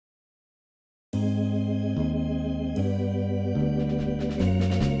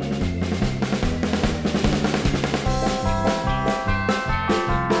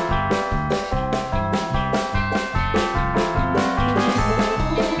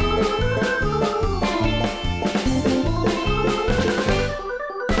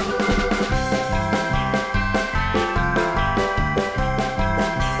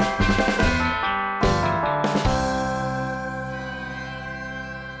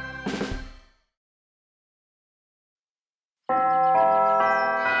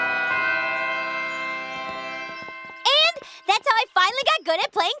good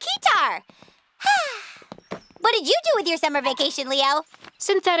at playing guitar. What did you do with your summer vacation, Leo?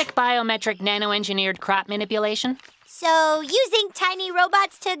 Synthetic biometric nano-engineered crop manipulation. So, using tiny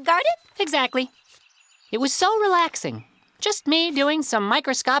robots to garden? Exactly. It was so relaxing. Just me doing some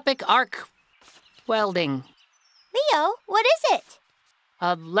microscopic arc welding. Leo, what is it?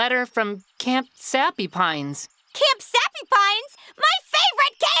 A letter from Camp Sappy Pines. Camp Sappy Pines? My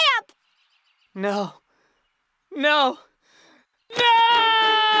favorite camp! No. No. No!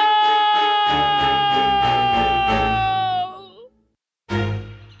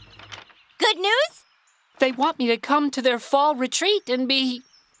 Good news? They want me to come to their fall retreat and be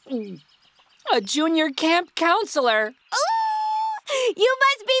a junior camp counselor. Ooh! You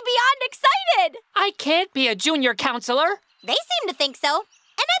must be beyond excited! I can't be a junior counselor. They seem to think so.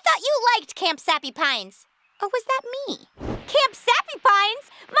 And I thought you liked Camp Sappy Pines. Or was that me? Camp Sappy Pines?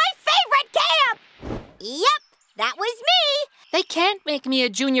 My favorite camp! Yep, that was me. They can't make me a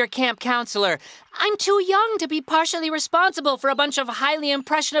junior camp counselor. I'm too young to be partially responsible for a bunch of highly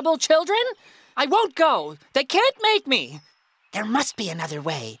impressionable children. I won't go. They can't make me. There must be another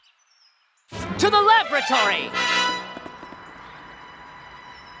way. To the laboratory!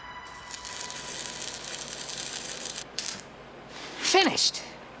 Finished.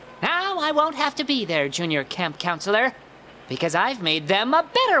 Now I won't have to be their junior camp counselor, because I've made them a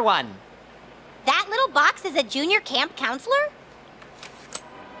better one. That little box is a junior camp counselor?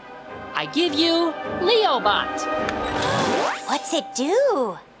 I give you Leobot. What's it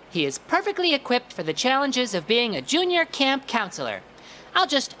do? He is perfectly equipped for the challenges of being a junior camp counselor. I'll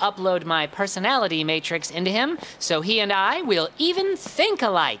just upload my personality matrix into him, so he and I will even think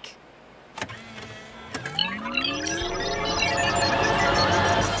alike.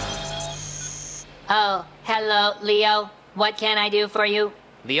 Oh, hello, Leo. What can I do for you?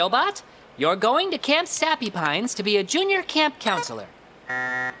 Leobot, you're going to Camp Sappy Pines to be a junior camp counselor.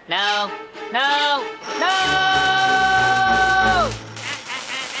 No, no, no!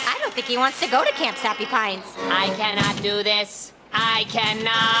 I don't think he wants to go to Camp Sappy Pines. I cannot do this. I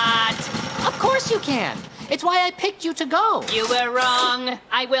cannot. Of course you can. It's why I picked you to go. You were wrong.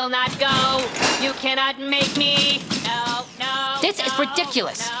 I will not go. You cannot make me. No, no. This is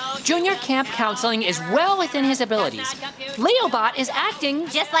ridiculous. No, junior camp counseling is well within his abilities. Leobot is acting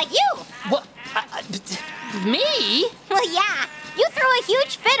just like you. What? Me? Well, yeah. You threw a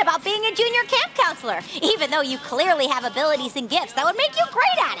huge fit about being a junior camp counselor, even though you clearly have abilities and gifts that would make you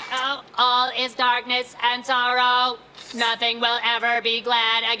great at it. Oh, all is darkness and sorrow. Nothing will ever be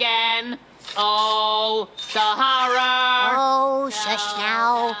glad again. Oh, the horror. Oh, shush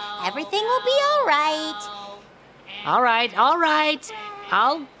now. Everything will be all right. All right, all right.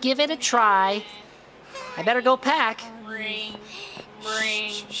 I'll give it a try. I better go pack. Ring,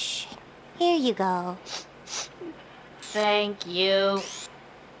 ring. Shh. Here you go. Thank you.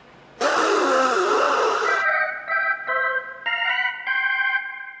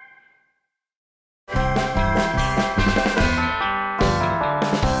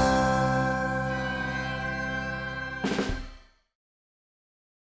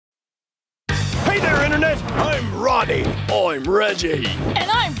 Hey there, Internet! I'm Ronnie. I'm Reggie.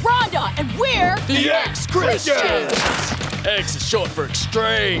 And I'm Rhonda, and we're the Ex-Christians! X is short for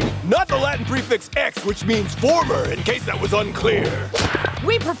extreme, not the Latin prefix X, which means former, in case that was unclear.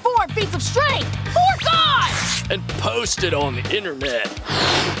 We perform feats of strength for God! And post it on the internet.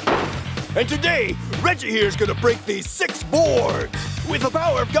 And today, Reggie here is gonna break these 6 boards with the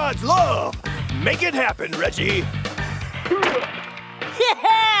power of God's love. Make it happen, Reggie.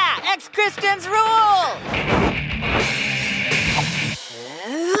 Yeah! Ex-Christians rule!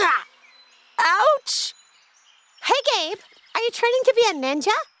 Ouch! Hey, Gabe, are you training to be a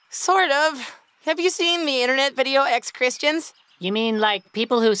ninja? Sort of. Have you seen the internet video Ex-Christians? You mean like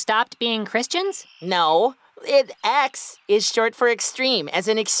people who stopped being Christians? No. X is short for extreme, as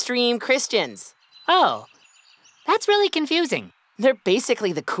in extreme Christians. Oh, that's really confusing. They're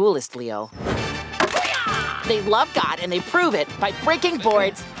basically the coolest, Leo. They love God, and they prove it by breaking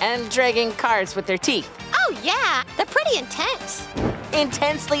boards and dragging cars with their teeth. Oh, yeah. They're pretty intense.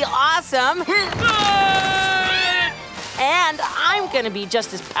 Intensely awesome. And I'm gonna be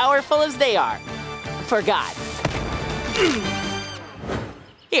just as powerful as they are. For God.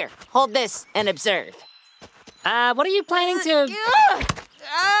 Here, hold this and observe. What are you planning to...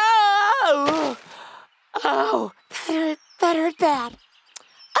 Oh, that hurt bad.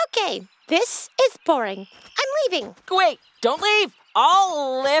 Okay, this is boring. I'm leaving. Wait, don't leave.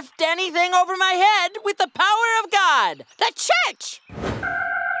 I'll lift anything over my head with the power of God. The church!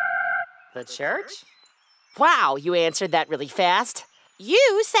 The church? Wow, you answered that really fast.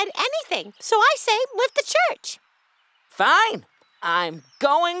 You said anything, so I say lift the church. Fine. I'm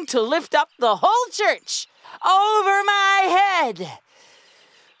going to lift up the whole church over my head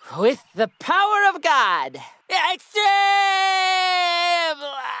with the power of God. Extreme!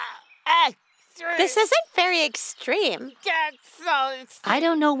 Extreme! This isn't very extreme. I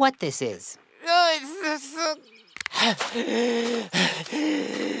don't know what this is.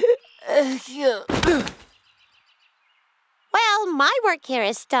 Well, my work here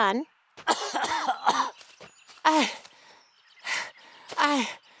is done. I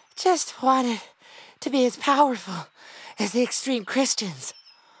just wanted to be as powerful as the extreme Christians.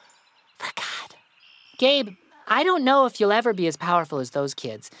 For God. Gabe, I don't know if you'll ever be as powerful as those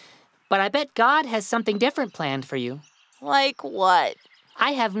kids, but I bet God has something different planned for you. Like what?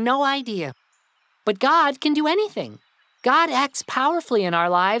 I have no idea. But God can do anything. God acts powerfully in our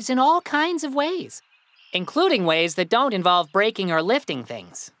lives in all kinds of ways, including ways that don't involve breaking or lifting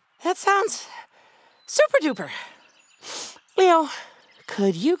things. That sounds super duper. Leo,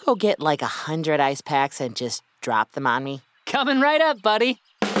 could you go get like 100 ice packs and just drop them on me? Coming right up, buddy.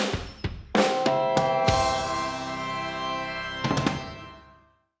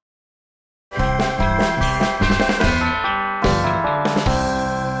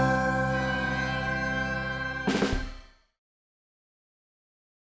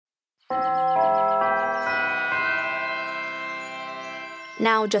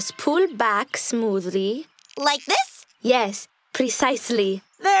 Now just pull back smoothly. Like this? Yes, precisely.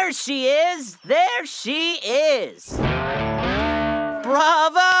 There she is! There she is!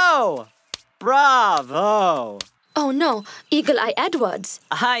 Bravo! Bravo! Oh no, Eagle Eye Edwards.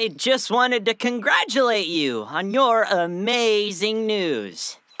 I just wanted to congratulate you on your amazing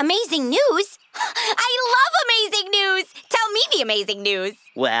news. Amazing news? I love amazing news! Tell me the amazing news.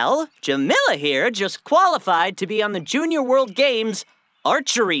 Well, Jamila here just qualified to be on the Junior World Games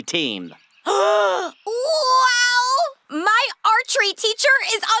archery team. Wow! My archery teacher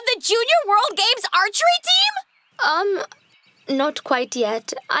is on the Junior World Games archery team? Not quite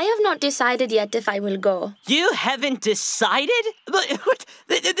yet. I have not decided yet if I will go. You haven't decided? What?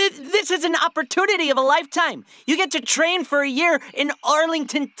 This is an opportunity of a lifetime. You get to train for a year in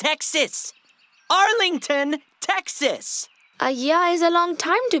Arlington, Texas. Arlington, Texas! A year is a long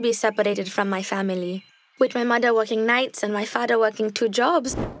time to be separated from my family. With my mother working nights and my father working 2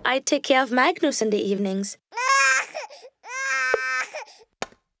 jobs, I take care of Magnus in the evenings.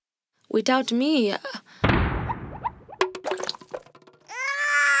 Without me...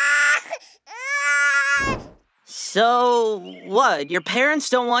 So, what? Your parents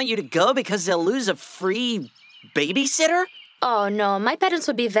don't want you to go because they'll lose a free babysitter? Oh no, my parents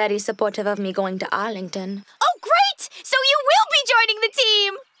would be very supportive of me going to Arlington. Oh, great! So you will be joining the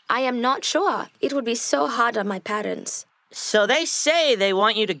team! I am not sure. It would be so hard on my parents. So they say they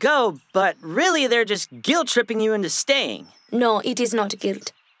want you to go, but really they're just guilt-tripping you into staying. No, it is not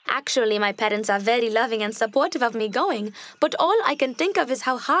guilt. Actually, my parents are very loving and supportive of me going, but all I can think of is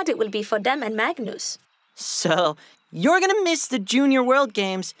how hard it will be for them and Magnus. So, you're gonna miss the Junior World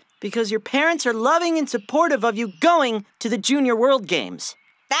Games because your parents are loving and supportive of you going to the Junior World Games.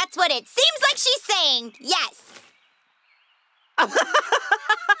 That's what it seems like she's saying, yes.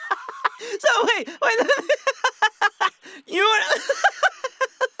 So, wait. You want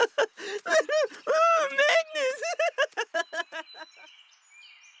Magnus!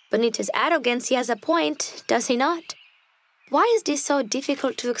 Beneath his arrogance, he has a point, does he not? Why is this so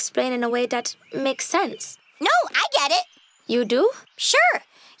difficult to explain in a way that makes sense? No, I get it. You do? Sure.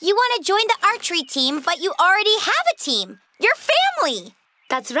 You want to join the archery team, but you already have a team. Your family.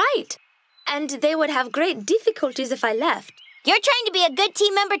 That's right. And they would have great difficulties if I left. You're trying to be a good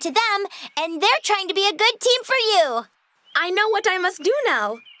team member to them, and they're trying to be a good team for you. I know what I must do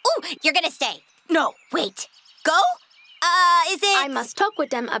now. Ooh, you're gonna stay. No, wait. Go? Is it... I must talk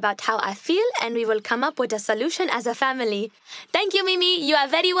with them about how I feel, and we will come up with a solution as a family. Thank you, Mimi. You are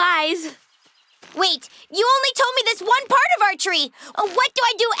very wise. Wait, you only told me this one part of archery. What do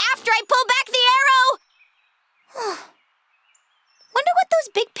I do after I pull back the arrow? Wonder what those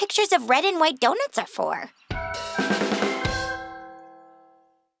big pictures of red and white donuts are for.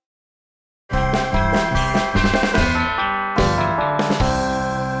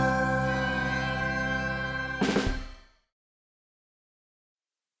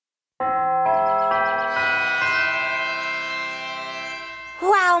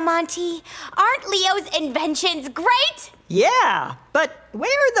 Wow, Monty, aren't Leo's inventions great? Yeah, but where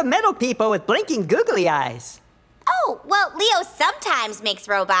are the metal people with blinking googly eyes? Oh, well, Leo sometimes makes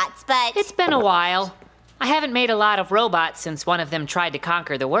robots, but... It's been a while. I haven't made a lot of robots since one of them tried to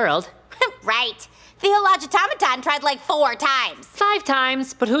conquer the world. Right. Theologitomaton tried like 4 times. 5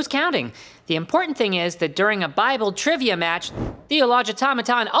 times, but who's counting? The important thing is that during a Bible trivia match, the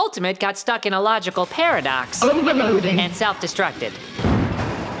Logitomaton Ultimate got stuck in a logical paradox. Overloading. And self-destructed.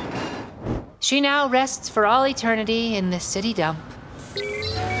 She now rests for all eternity in this city dump.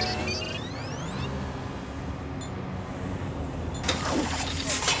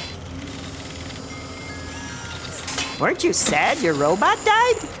 Weren't you sad your robot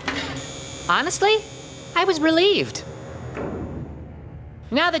died? Honestly, I was relieved.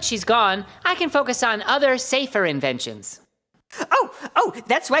 Now that she's gone, I can focus on other, safer inventions. Oh,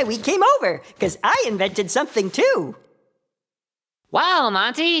 that's why we came over, because I invented something too. Wow,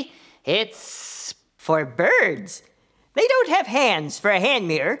 Monty, it's... For birds. They don't have hands for a hand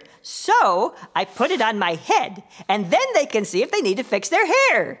mirror, so I put it on my head, and then they can see if they need to fix their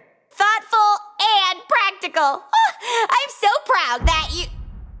hair. Thoughtful and practical. I'm so proud that you...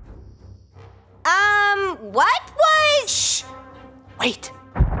 what was... Shh! Wait.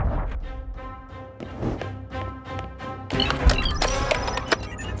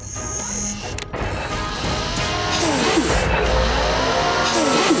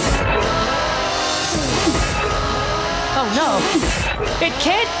 Oh no! It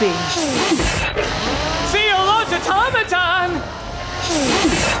can't be! See you, Logitomaton!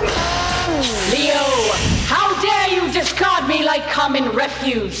 Leo, how dare you discard me like common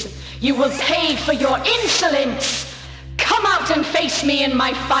refuse? You will pay for your insolence. Come out and face me in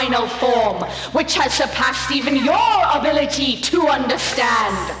my final form, which has surpassed even your ability to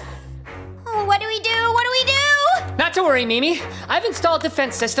understand. What do we do? What do we do? Not to worry, Mimi. I've installed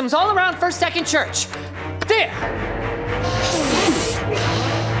defense systems all around First Second Church. There!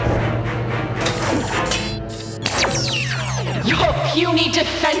 Your puny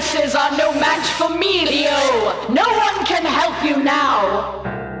defenses are no match for me, Leo. No one can help you now.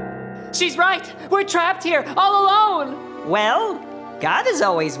 She's right. We're trapped here, all alone. Well, God is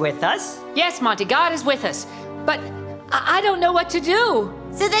always with us. Yes, Monty, God is with us. But I don't know what to do.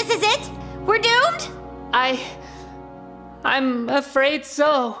 So this is it? We're doomed? I'm afraid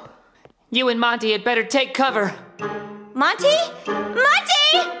so. You and Monty had better take cover. Monty?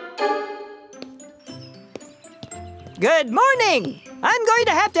 Monty! Good morning. I'm going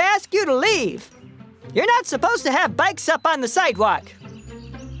to have to ask you to leave. You're not supposed to have bikes up on the sidewalk.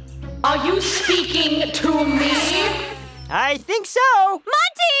 Are you speaking to me? I think so.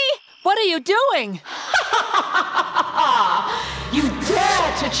 Monty! What are you doing? You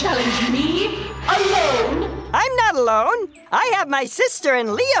dare to challenge me? Alone? I'm not alone. I have my sister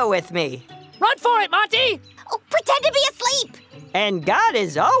and Leo with me. Run for it, Monty! Oh, pretend to be asleep. And God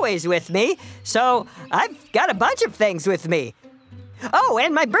is always with me, so I've got a bunch of things with me. Oh,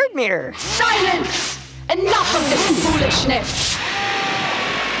 and my bird mirror. Silence! Enough of this foolishness!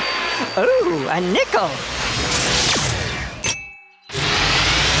 Ooh, a nickel.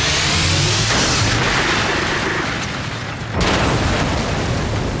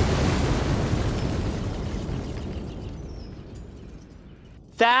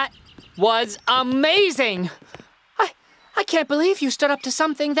 That was amazing! I can't believe you stood up to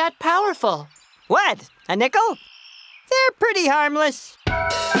something that powerful. What? A nickel? They're pretty harmless.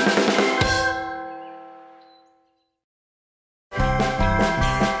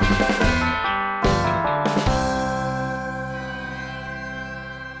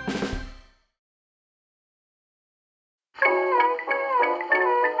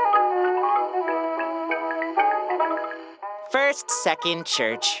 First Second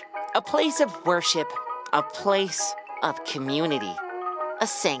Church, a place of worship, a place of community, a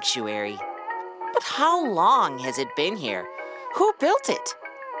sanctuary. But how long has it been here? Who built it?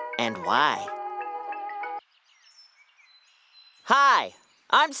 And why? Hi,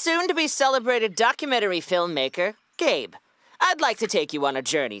 I'm soon-to-be celebrated documentary filmmaker, Gabe. I'd like to take you on a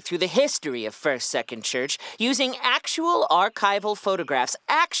journey through the history of First Second Church using actual archival photographs,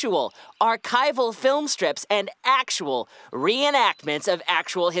 actual archival film strips, and actual reenactments of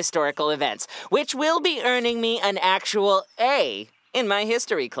actual historical events, which will be earning me an actual A in my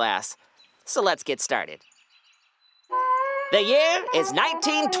history class. So let's get started. The year is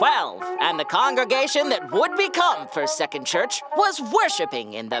 1912, and the congregation that would become First Second Church was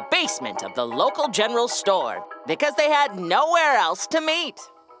worshiping in the basement of the local general store because they had nowhere else to meet.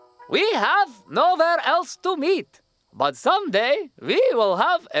 We have nowhere else to meet, but someday we will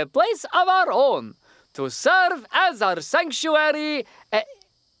have a place of our own to serve as our sanctuary.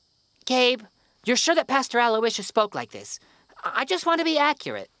 Gabe, you're sure that Pastor Aloysius spoke like this? I just want to be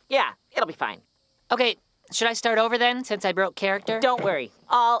accurate. Yeah, it'll be fine. Okay, should I start over then, since I broke character? Don't worry,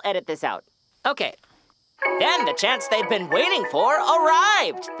 I'll edit this out. Okay. Then the chance they'd been waiting for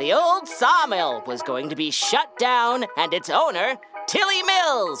arrived. The old sawmill was going to be shut down, and its owner, Tilly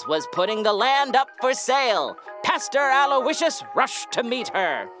Mills, was putting the land up for sale. Pastor Aloysius rushed to meet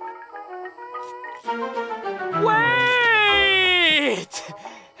her. Wait!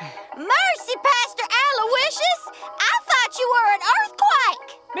 Mercy, Pastor Aloysius! I thought you were an earthquake!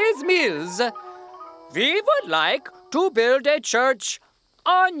 Miss Mills, we would like to build a church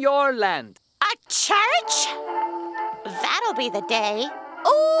on your land. A church? That'll be the day.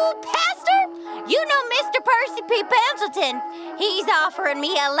 Ooh, Pastor, you know Mr. Percy P. Pendleton. He's offering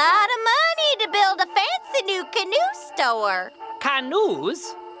me a lot of money to build a fancy new canoe store.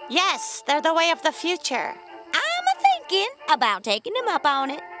 Canoes? Yes, they're the way of the future. I'm thinking about taking him up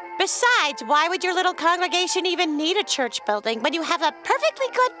on it. Besides, why would your little congregation even need a church building when you have a perfectly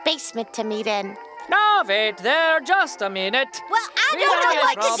good basement to meet in? Now wait there just a minute. Well, I don't know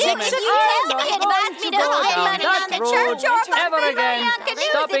what to do if you tell me advise me to spend money on the church or if I spend money on canoes.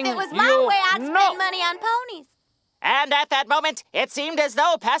 If it was my way, I'd spend money on ponies. And at that moment, it seemed as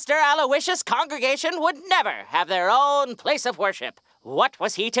though Pastor Aloysius' congregation would never have their own place of worship. What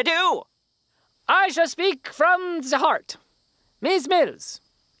was he to do? I shall speak from the heart. Miss Mills,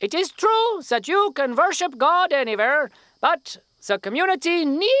 it is true that you can worship God anywhere, but the community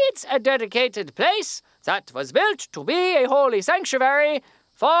needs a dedicated place that was built to be a holy sanctuary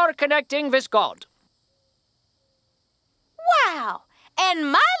for connecting with God. Wow!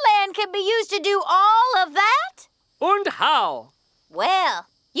 And my land can be used to do all of that? And how? Well,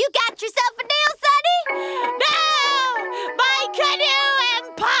 you got yourself a deal, Sonny? No! My canoe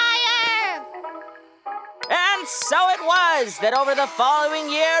empire! And so it was that over the following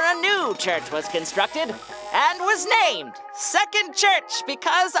year, a new church was constructed and was named Second Church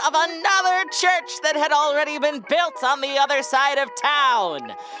because of another church that had already been built on the other side of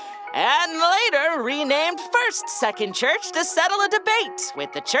town. And later renamed First Second Church to settle a debate,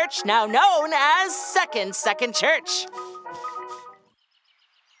 with the church now known as Second Church.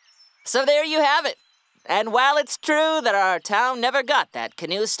 So there you have it. And while it's true that our town never got that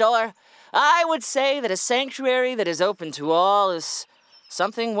canoe store, I would say that a sanctuary that is open to all is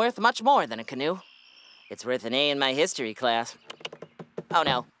something worth much more than a canoe. It's worth an A in my history class. Oh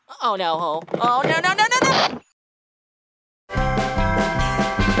no. Oh no. Oh no, no, no, no, no!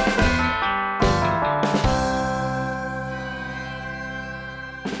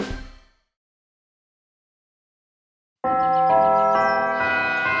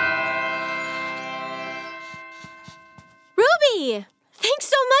 Ruby! Thanks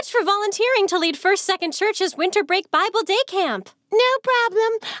so much for volunteering to lead First Second Church's Winter Break Bible Day Camp. No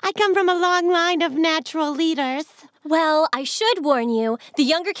problem. I come from a long line of natural leaders. Well, I should warn you, the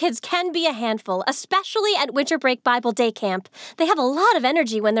younger kids can be a handful, especially at Winter Break Bible Day Camp. They have a lot of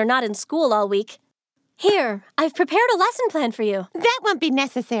energy when they're not in school all week. Here, I've prepared a lesson plan for you. That won't be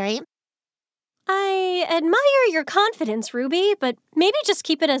necessary. I admire your confidence, Ruby, but maybe just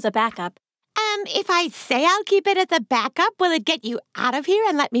keep it as a backup. If I say I'll keep it as a backup, will it get you out of here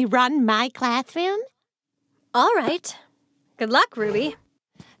and let me run my classroom? All right. Good luck, Ruby.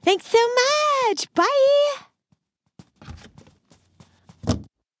 Thanks so much. Bye.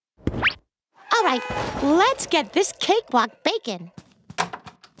 All right, let's get this cakewalk baking.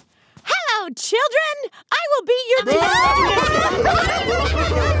 Hello, children. I will be your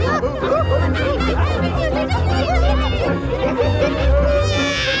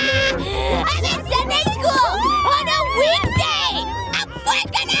I'm in Sunday school on a weekday! I'm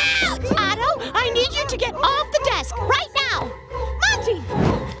working out! Otto, I need you to get off the desk right now. Monty,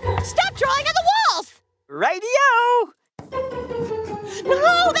 stop drawing on the walls! Radio!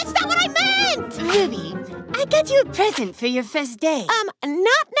 No, that's not what I meant! Ruby, I got you a present for your first day. Not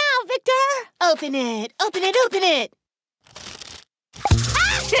now, Victor. Open it, open it, open it.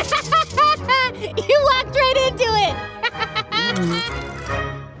 You walked right into it.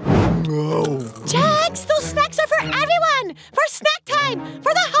 No. Jax, those snacks are for everyone! For snack time!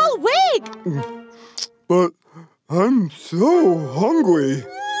 For the whole week! But I'm so hungry.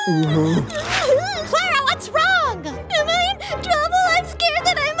 Clara, what's wrong? Am I in trouble? I'm scared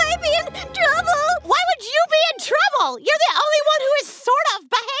that I might be in trouble. Why would you be in trouble? You're the only one who is sort of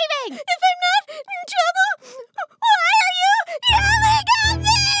behaving. If I'm not in trouble, why are you yelling at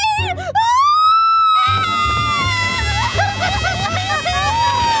me?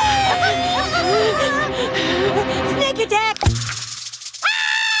 Snake attack!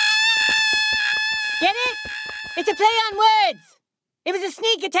 Get it? It's a play on words. It was a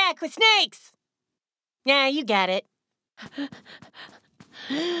sneak attack with snakes. Yeah, you got it.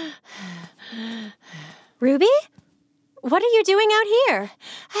 Ruby? What are you doing out here?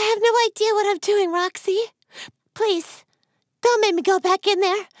 I have no idea what I'm doing, Roxy. Please, don't make me go back in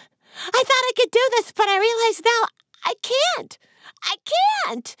there. I thought I could do this, but I realize now I can't. I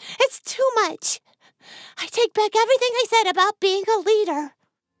can't. It's too much. I take back everything I said about being a leader.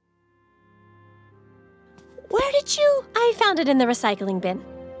 Where did you... I found it in the recycling bin.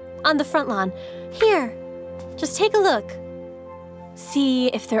 On the front lawn. Here, just take a look. See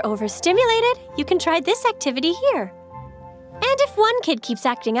if they're overstimulated, you can try this activity here. And if one kid keeps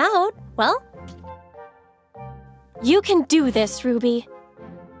acting out, well, you can do this, Ruby.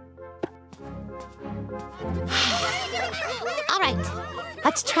 All right,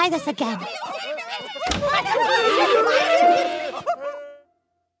 let's try this again.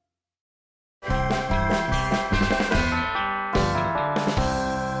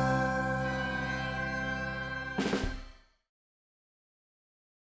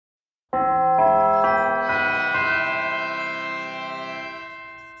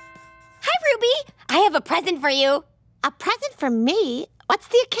 I have a present for you. A present for me? What's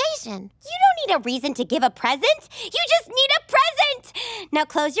the occasion? You don't need a reason to give a present. You just need a present. Now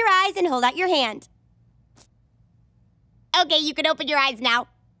close your eyes and hold out your hand. Okay, you can open your eyes now.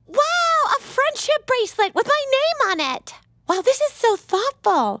 Wow, a friendship bracelet with my name on it. Wow, this is so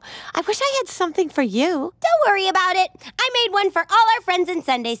thoughtful. I wish I had something for you. Don't worry about it. I made one for all our friends in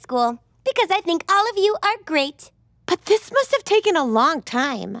Sunday school because I think all of you are great. But this must have taken a long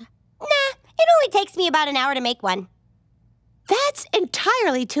time. Nah. It only takes me about an hour to make one. That's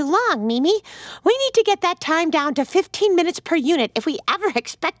entirely too long, Mimi. We need to get that time down to 15 minutes per unit if we ever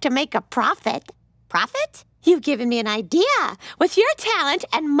expect to make a profit. Profit? You've given me an idea. With your talent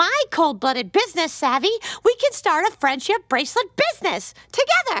and my cold-blooded business savvy, we can start a friendship bracelet business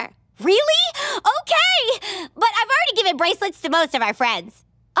together. Really? Okay! But I've already given bracelets to most of our friends.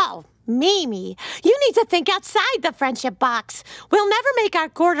 Oh, Mimi, you need to think outside the friendship box. We'll never make our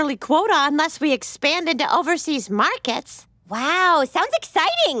quarterly quota unless we expand into overseas markets. Wow, sounds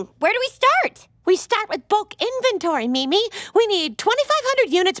exciting. Where do we start? We start with bulk inventory, Mimi. We need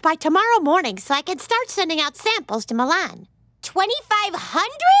 2,500 units by tomorrow morning so I can start sending out samples to Milan. 2,500?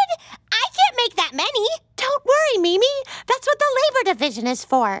 I can't make that many. Don't worry, Mimi. That's what the labor division is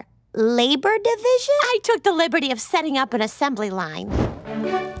for. Labor division? I took the liberty of setting up an assembly line.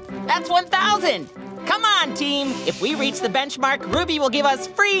 That's 1,000! Come on, team! If we reach the benchmark, Ruby will give us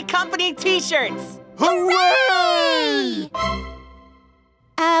free company t-shirts! Hooray!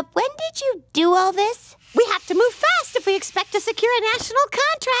 When did you do all this? We have to move fast if we expect to secure a national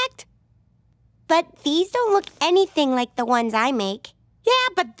contract. But these don't look anything like the ones I make. Yeah,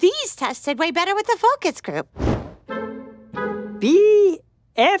 but these tested way better with the focus group. BFF.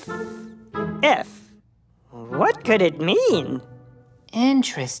 What could it mean?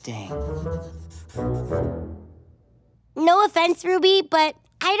 Interesting. No offense, Ruby, but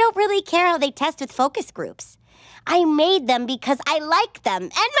I don't really care how they test with focus groups. I made them because I like them,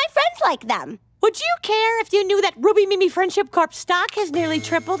 and my friends like them. Would you care if you knew that Ruby Mimi Friendship Corp stock has nearly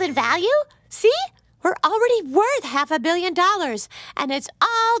tripled in value? See? We're already worth $500 million, and it's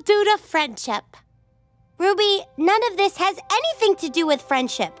all due to friendship. Ruby, none of this has anything to do with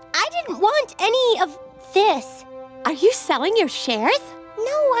friendship. I didn't want any of this. Are you selling your shares?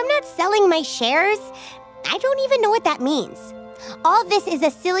 No, I'm not selling my shares. I don't even know what that means. All this is a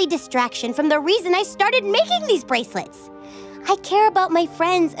silly distraction from the reason I started making these bracelets. I care about my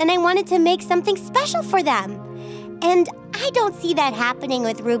friends and I wanted to make something special for them. And I don't see that happening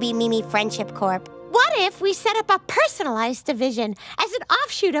with Ruby Mimi Friendship Corp. What if we set up a personalized division as an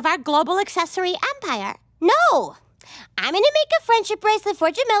offshoot of our global accessory empire? No! I'm gonna make a friendship bracelet for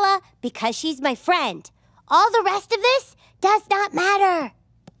Jamila because she's my friend. All the rest of this does not matter.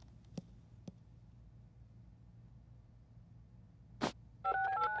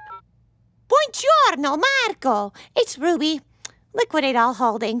 Buongiorno, Marco. It's Ruby. Liquidate all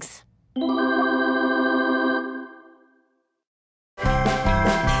holdings.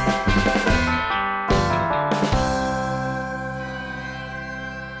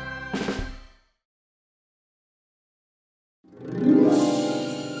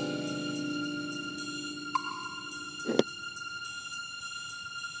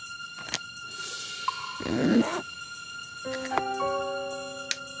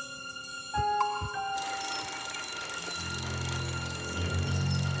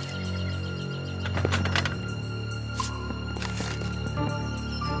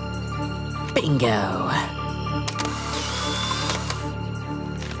 Bingo.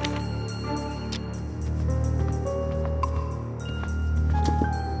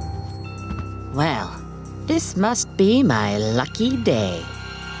 Well, this must be my lucky day.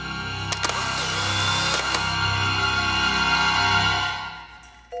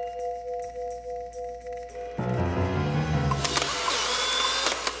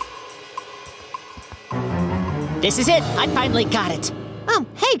 This is it. I finally got it. Oh,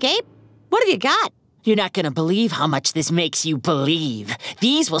 hey, Gabe. What have you got? You're not gonna believe how much this makes you believe.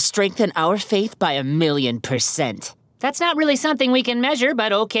 These will strengthen our faith by 1,000,000%. That's not really something we can measure,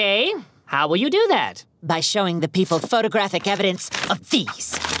 but okay. How will you do that? By showing the people photographic evidence of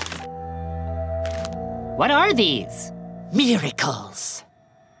these. What are these? Miracles.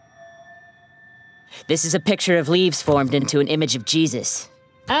 This is a picture of leaves formed into an image of Jesus.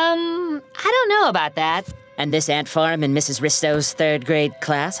 I don't know about that. And this ant farm in Mrs. Ristow's 3rd grade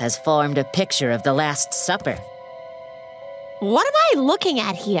class has formed a picture of the Last Supper. What am I looking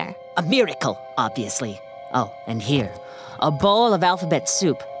at here? A miracle, obviously. Oh, and here, a bowl of alphabet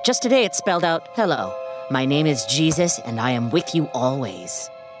soup. Just today it spelled out, "Hello, my name is Jesus and I am with you always."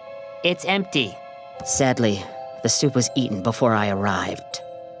 It's empty. Sadly, the soup was eaten before I arrived.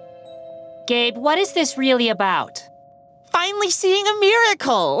 Gabe, what is this really about? Finally seeing a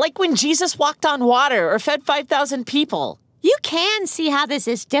miracle, like when Jesus walked on water or fed 5,000 people. You can see how this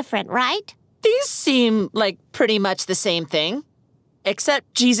is different, right? These seem like pretty much the same thing.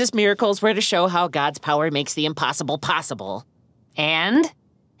 Except Jesus' miracles were to show how God's power makes the impossible possible. And?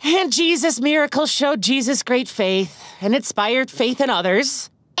 And Jesus' miracles showed Jesus' great faith and inspired faith in others.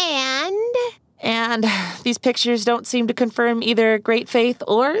 And these pictures don't seem to confirm either great faith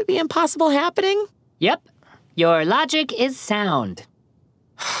or the impossible happening. Yep. Your logic is sound.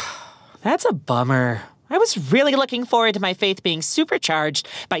 That's a bummer. I was really looking forward to my faith being supercharged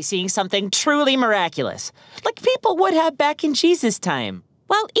by seeing something truly miraculous, like people would have back in Jesus' time.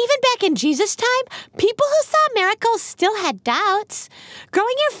 Well, even back in Jesus' time, people who saw miracles still had doubts.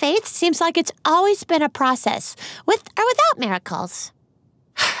 Growing your faith seems like it's always been a process, with or without miracles.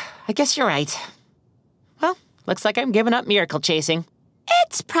 I guess you're right. Well, looks like I'm giving up miracle chasing.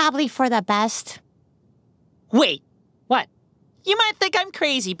 It's probably for the best. Wait. What? You might think I'm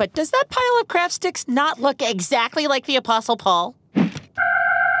crazy, but does that pile of craft sticks not look exactly like the Apostle Paul?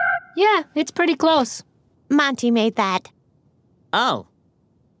 Yeah, it's pretty close. Monty made that. Oh.